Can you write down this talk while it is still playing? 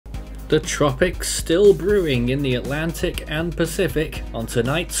The tropics still brewing in the Atlantic and Pacific on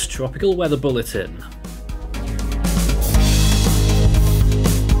tonight's Tropical Weather Bulletin.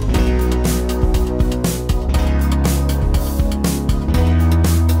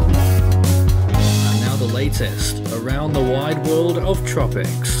 And now the latest around the wide world of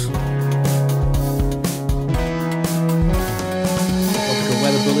tropics. Tropical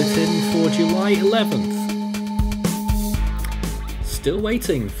Weather Bulletin for July 11th. Still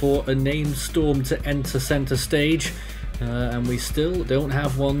waiting for a named storm to enter centre stage, and we still don't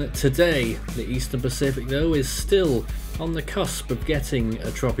have one today. The Eastern Pacific though is still on the cusp of getting a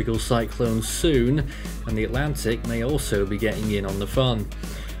tropical cyclone soon, and the Atlantic may also be getting in on the fun.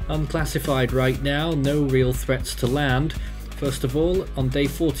 Unclassified right now, no real threats to land. First of all, on day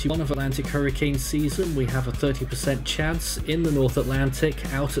 41 of Atlantic hurricane season, we have a 30% chance in the North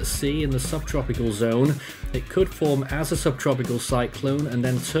Atlantic, out at sea in the subtropical zone. It could form as a subtropical cyclone and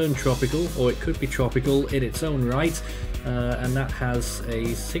then turn tropical, or it could be tropical in its own right, and that has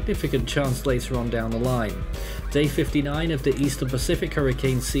a significant chance later on down the line. Day 59 of the Eastern Pacific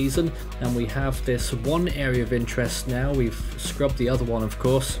hurricane season, and we have this one area of interest now. We've scrubbed the other one, of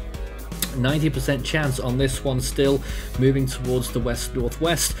course. 90% chance on this one still, moving towards the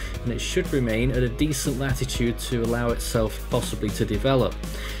west-northwest, and it should remain at a decent latitude to allow itself possibly to develop.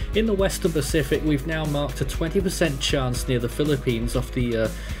 In the Western Pacific, we've now marked a 20% chance near the Philippines off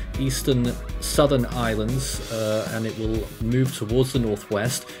the eastern southern islands, and it will move towards the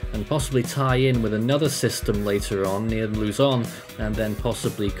northwest and possibly tie in with another system later on near Luzon, and then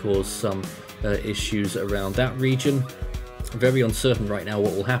possibly cause some issues around that region. Very uncertain right now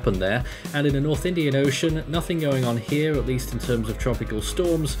what will happen there. And in the North Indian Ocean, nothing going on here, at least in terms of tropical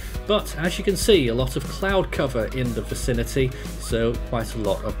storms, but as you can see, a lot of cloud cover in the vicinity, so quite a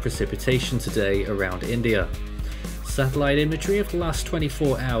lot of precipitation today around India. Satellite imagery of the last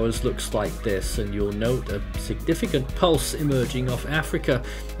 24 hours looks like this, and you'll note a significant pulse emerging off Africa,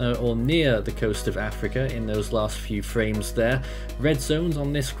 or near the coast of Africa in those last few frames there. Red zones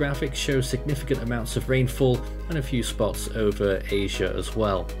on this graphic show significant amounts of rainfall, and a few spots over Asia as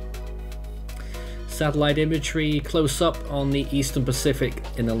well. Satellite imagery close up on the Eastern Pacific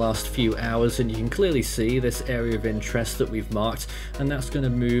in the last few hours, and you can clearly see this area of interest that we've marked, and that's going to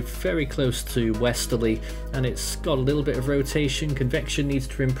move very close to westerly, and it's got a little bit of rotation. Convection needs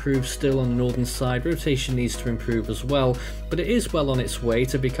to improve still on the northern side, rotation needs to improve as well, but it is well on its way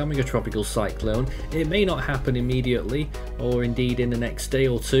to becoming a tropical cyclone. It may not happen immediately, or indeed in the next day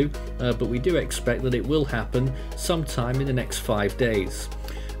or two, but we do expect that it will happen sometime in the next 5 days.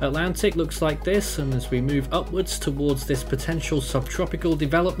 Atlantic looks like this, and as we move upwards towards this potential subtropical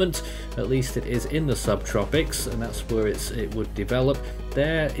development, at least it is in the subtropics, and that's where it would develop.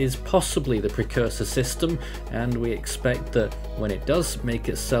 There is possibly the precursor system, and we expect that when it does make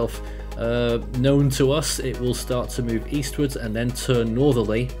itself known to us, it will start to move eastwards and then turn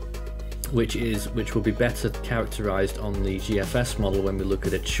northerly, which will be better characterized on the GFS model when we look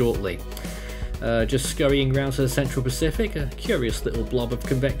at it shortly. Just scurrying around to the Central Pacific, a curious little blob of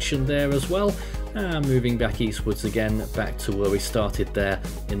convection there as well, and moving back eastwards again, back to where we started there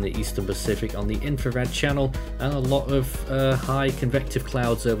in the Eastern Pacific on the infrared channel, and a lot of high convective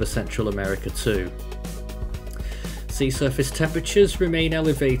clouds over Central America too. Sea surface temperatures remain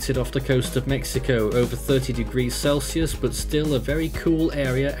elevated off the coast of Mexico, over 30 degrees Celsius, but still a very cool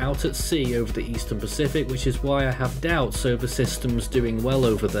area out at sea over the Eastern Pacific, which is why I have doubts over systems doing well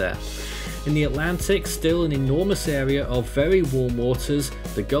over there. In the Atlantic, still an enormous area of very warm waters.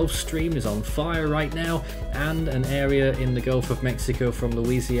 The Gulf Stream is on fire right now, and an area in the Gulf of Mexico from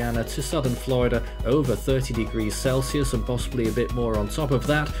Louisiana to southern Florida over 30 degrees Celsius, and possibly a bit more on top of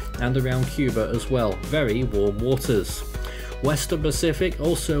that, and around Cuba as well. Very warm waters. Western Pacific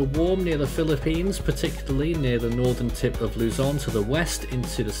also warm near the Philippines, particularly near the northern tip of Luzon to the west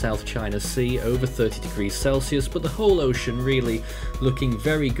into the South China Sea, over 30 degrees Celsius, but the whole ocean really looking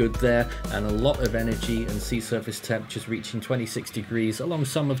very good there, and a lot of energy and sea surface temperatures reaching 26 degrees along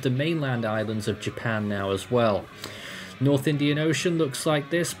some of the mainland islands of Japan now as well. North Indian Ocean looks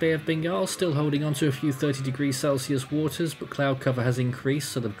like this. Bay of Bengal still holding on to a few 30 degrees Celsius waters, but cloud cover has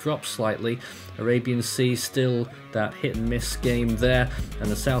increased, so they've dropped slightly. Arabian Sea still that hit and miss game there,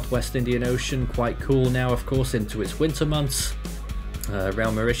 and the Southwest Indian Ocean quite cool now, of course, into its winter months.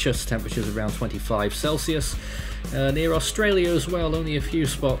 Around Mauritius, temperatures around 25 Celsius. Near Australia as well, only a few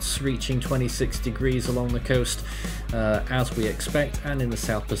spots reaching 26 degrees along the coast, as we expect, and in the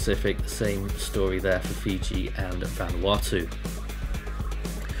South Pacific, the same story there for Fiji and Vanuatu.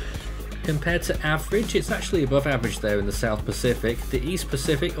 Compared to average, it's actually above average there in the South Pacific. The East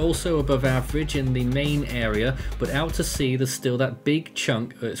Pacific also above average in the main area, but out to sea there's still that big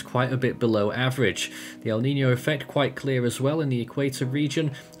chunk that's quite a bit below average. The El Nino effect quite clear as well in the equator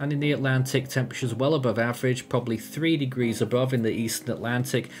region, and in the Atlantic temperatures well above average, probably 3 degrees above in the eastern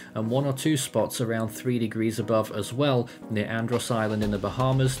Atlantic and 1 or 2 spots around 3 degrees above as well, near Andros Island in the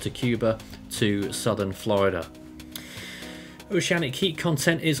Bahamas to Cuba to southern Florida. Oceanic heat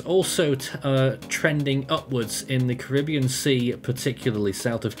content is also trending upwards in the Caribbean Sea, particularly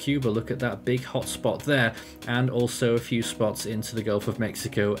south of Cuba. Look at that big hot spot there, and also a few spots into the Gulf of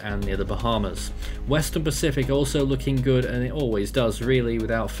Mexico and near the Bahamas. Western Pacific also looking good, and it always does really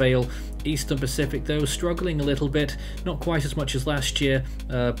without fail. Eastern Pacific though struggling a little bit, not quite as much as last year,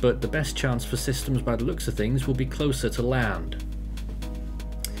 but the best chance for systems by the looks of things will be closer to land.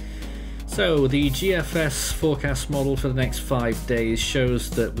 So the GFS forecast model for the next 5 days shows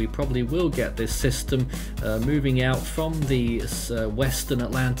that we probably will get this system moving out from the western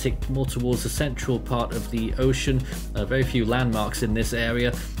Atlantic more towards the central part of the ocean. Very few landmarks in this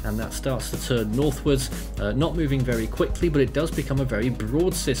area, and that starts to turn northwards, not moving very quickly, but it does become a very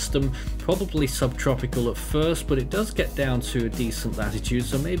broad system, probably subtropical at first, but it does get down to a decent latitude,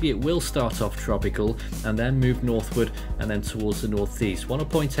 so maybe it will start off tropical and then move northward and then towards the northeast. Want to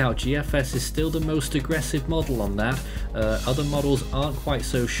point out GFS is still the most aggressive model on that. Other models aren't quite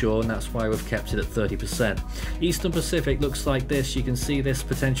so sure, and that's why we've kept it at 30%. Eastern Pacific looks like this. You can see this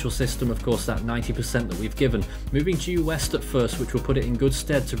potential system, of course, that 90% that we've given, moving due west at first, which will put it in good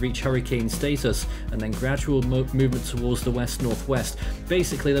stead to reach hurricane status, and then gradual movement towards the west-northwest.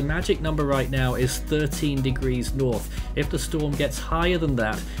 Basically, the magic number right now is 13 degrees north. If the storm gets higher than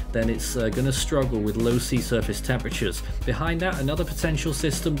that, then it's going to struggle with low sea surface temperatures. Behind that, another potential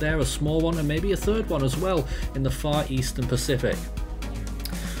system there, a small one, and maybe a third one as well in the far eastern Pacific.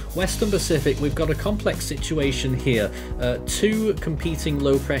 Western Pacific, we've got a complex situation here. Two competing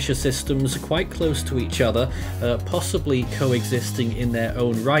low pressure systems quite close to each other, possibly coexisting in their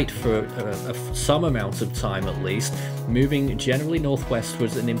own right for some amount of time at least, moving generally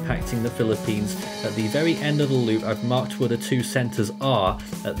northwestwards and impacting the Philippines. At the very end of the loop, I've marked where the two centers are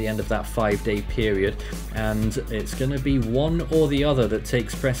at the end of that 5-day period, and it's going to be one or the other that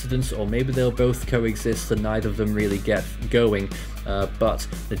takes precedence, or maybe they'll both coexist and neither of them really get going. But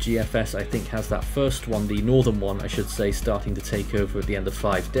the GFS, I think, has that first one, the northern one I should say, starting to take over at the end of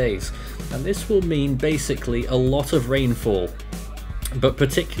 5 days. And this will mean basically a lot of rainfall, but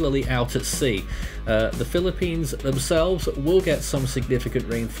particularly out at sea. The Philippines themselves will get some significant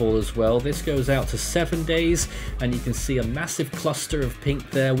rainfall as well. This goes out to 7 days, and you can see a massive cluster of pink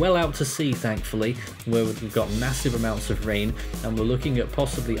there, well out to sea thankfully, where we've got massive amounts of rain, and we're looking at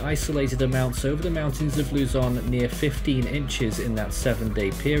possibly isolated amounts over the mountains of Luzon near 15 inches in that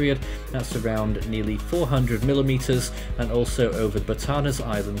 7-day period. That's around nearly 400 millimeters, and also over Batanes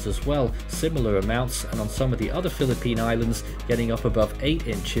Islands as well, similar amounts, and on some of the other Philippine islands getting up above 8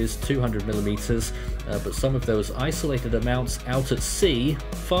 inches, 200 millimeters. But some of those isolated amounts out at sea,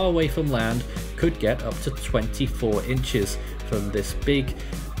 far away from land, could get up to 24 inches from this big,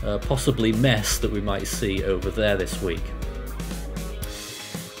 possibly mess that we might see over there this week.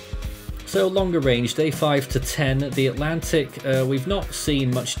 So longer range, day 5 to 10, the Atlantic, we've not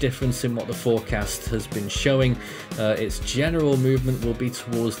seen much difference in what the forecast has been showing. Its general movement will be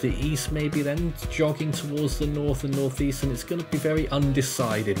towards the east, maybe then jogging towards the north and northeast, and it's going to be very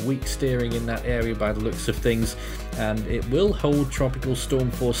undecided, weak steering in that area by the looks of things, and it will hold tropical storm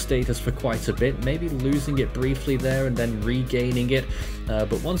force status for quite a bit, maybe losing it briefly there and then regaining it.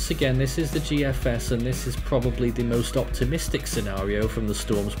 But once again, this is the GFS, and this is probably the most optimistic scenario from the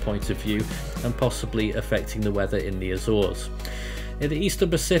storm's point of view, and possibly affecting the weather in the Azores. In the Eastern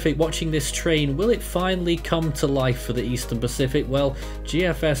Pacific, watching this train, will it finally come to life for the Eastern Pacific? Well,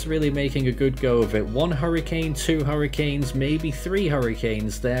 GFS really making a good go of it. 1 hurricane, 2 hurricanes, maybe 3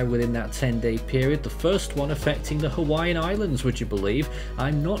 hurricanes there within that 10-day period. The first one affecting the Hawaiian Islands, would you believe?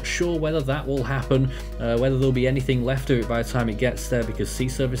 I'm not sure whether that will happen, whether there'll be anything left of it by the time it gets there, because sea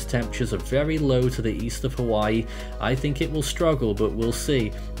surface temperatures are very low to the east of Hawaii. I think it will struggle, but we'll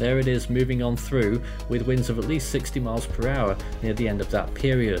see. There it is, moving on through with winds of at least 60 miles per hour near the end of that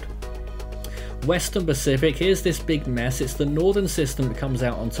period. Western Pacific, here's this big mess. It's the northern system that comes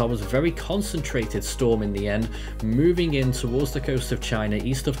out on top as a very concentrated storm in the end, moving in towards the coast of China,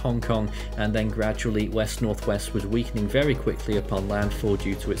 east of Hong Kong, and then gradually west-northwestward, weakening very quickly upon landfall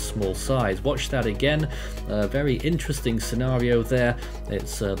due to its small size. Watch that again. Very interesting scenario there.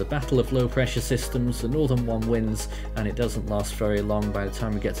 It's the battle of low pressure systems. The northern one wins, and it doesn't last very long. By the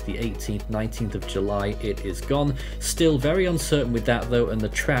time we get to the 18th, 19th of July, it is gone. Still very uncertain with that though, and the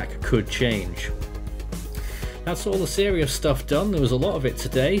track could change. That's all the serious stuff done. There was a lot of it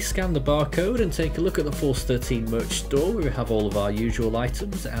today. Scan the barcode and take a look at the Force 13 merch store, where we have all of our usual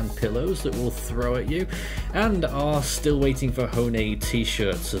items and pillows that we'll throw at you, and are still waiting for Hone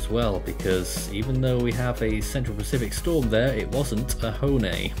t-shirts as well, because even though we have a Central Pacific storm there, it wasn't a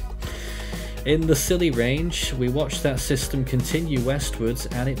Hone. In the Scilly Range, we watch that system continue westwards,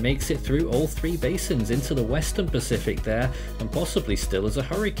 and it makes it through all three basins into the Western Pacific there, and possibly still as a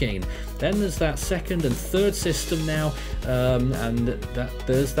hurricane. Then there's that second and third system now, and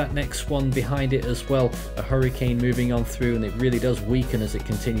there's that next one behind it as well, a hurricane moving on through, and it really does weaken as it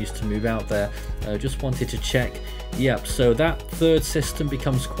continues to move out there. Just wanted to check. Yep, so that third system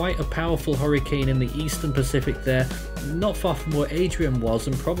becomes quite a powerful hurricane in the Eastern Pacific there, not far from where Adrian was,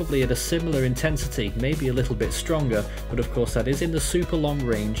 and probably at a similar intensity, maybe a little bit stronger, but of course that is in the super long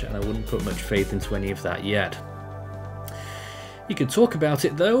range, and I wouldn't put much faith into any of that yet. You can talk about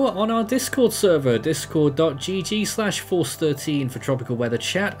it though on our Discord server, discord.gg/force13 for tropical weather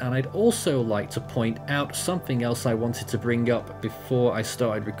chat, and I'd also like to point out something else I wanted to bring up before I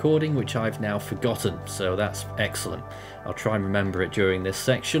started recording, which I've now forgotten, so that's excellent. I'll try and remember it during this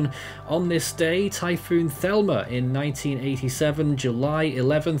section. On this day, Typhoon Thelma in 1987, July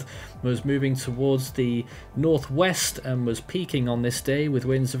 11th, was moving towards the northwest and was peaking on this day with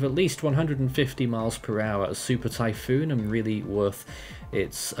winds of at least 150 miles per hour. A super typhoon, and really worth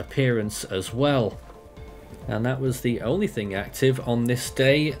its appearance as well. And that was the only thing active on this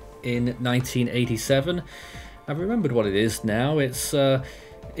day in 1987. I've remembered what it is now. It's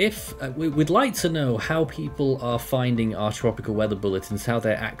we'd like to know how people are finding our tropical weather bulletins, how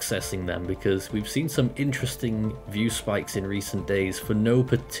they're accessing them, because we've seen some interesting view spikes in recent days for no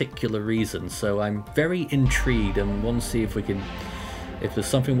particular reason. So I'm very intrigued and want to see if there's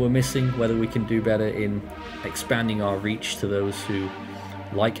something we're missing, whether we can do better in expanding our reach to those who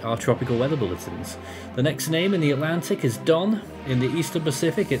like our tropical weather bulletins. The next name in the Atlantic is Don. In the Eastern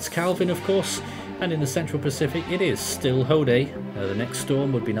Pacific, it's Calvin, of course. And in the Central Pacific, it is still Hode. The next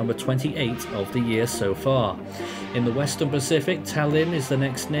storm would be number 28 of the year so far. In the Western Pacific, Talim is the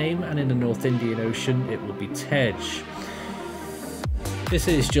next name, and in the North Indian Ocean, it will be Tej. This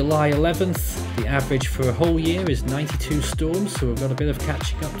is July 11th. The average for a whole year is 92 storms, so we've got a bit of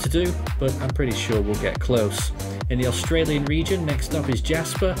catching up to do, but I'm pretty sure we'll get close. In the Australian region, next up is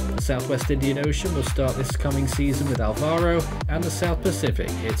Jasper. The Southwest Indian Ocean will start this coming season with Alvaro, and the South Pacific,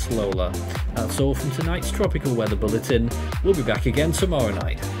 it's Lola. That's all from tonight's Tropical Weather Bulletin. We'll be back again tomorrow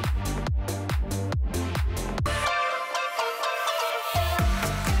night.